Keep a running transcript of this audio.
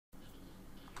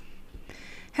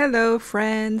Hello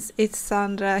friends, it's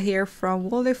Sandra here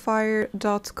from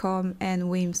Wallifyer.com and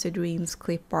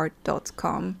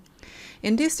whimsydreamsclipart.com.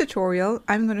 In this tutorial,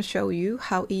 I'm going to show you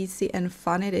how easy and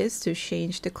fun it is to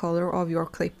change the color of your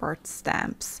clipart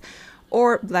stamps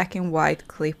or black and white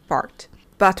clipart.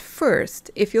 But first,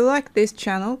 if you like this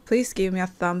channel, please give me a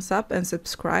thumbs up and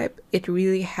subscribe. It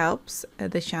really helps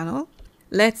the channel.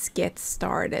 Let's get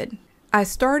started. I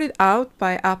started out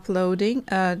by uploading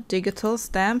a digital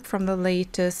stamp from the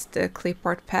latest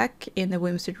clipart pack in the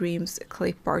Whimsy Dreams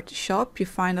clipart shop. You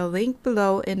find a link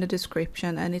below in the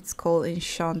description and it's called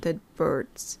Enchanted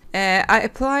Birds. I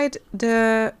applied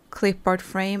the clipart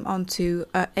frame onto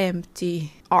an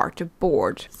empty art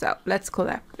board. So let's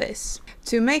collect this.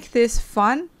 To make this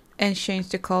fun and change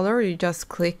the color, you just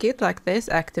click it like this,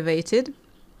 activated,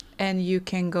 and you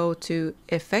can go to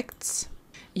effects.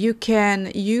 You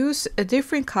can use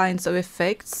different kinds of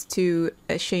effects to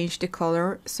change the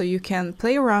color, so you can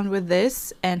play around with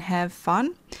this and have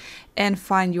fun and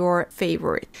find your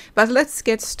favorite. But let's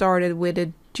get started with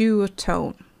a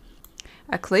duotone.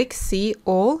 I click see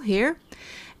all here,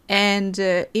 and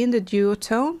in the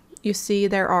duotone you see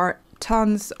there are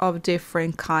tons of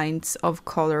different kinds of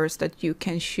colors that you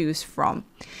can choose from.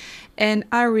 And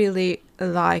I really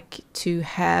like to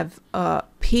have a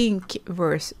pink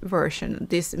version,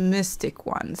 this mystic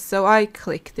one. So I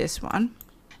click this one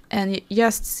and you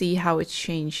just see how it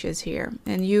changes here.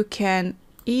 And you can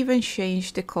even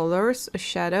change the colors or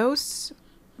shadows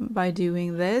by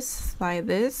doing this, like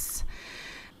this,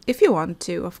 if you want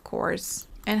to, of course.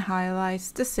 And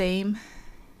highlights the same,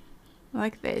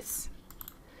 like this.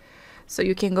 So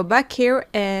you can go back here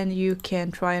and you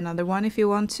can try another one if you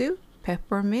want to.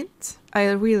 Peppermint. I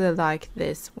really like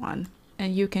this one,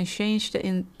 and you can change the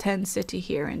intensity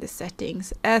here in the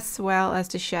settings as well as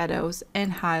the shadows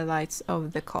and highlights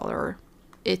of the color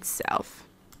itself.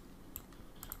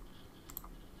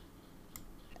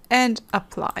 And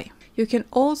apply. You can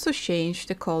also change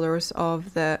the colors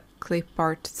of the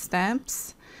clipart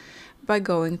stamps by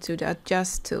going to the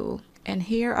adjust tool, and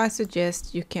here I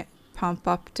suggest you can pump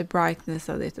up the brightness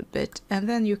a little bit, and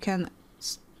then you can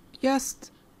just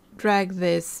drag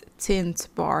this tint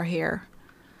bar here.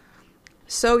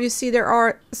 So you see there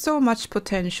are so much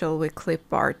potential with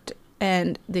clipart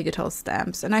and digital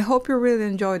stamps, and I hope you really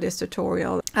enjoyed this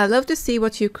tutorial. I'd love to see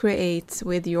what you create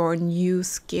with your new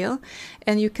skill,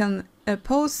 and you can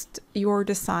post your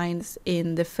designs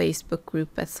in the Facebook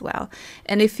group as well.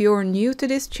 And if you're new to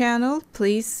this channel,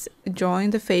 please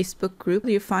join the Facebook group.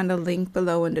 You find a link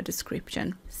below in the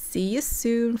description. See you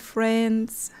soon,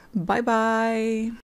 friends. Bye bye.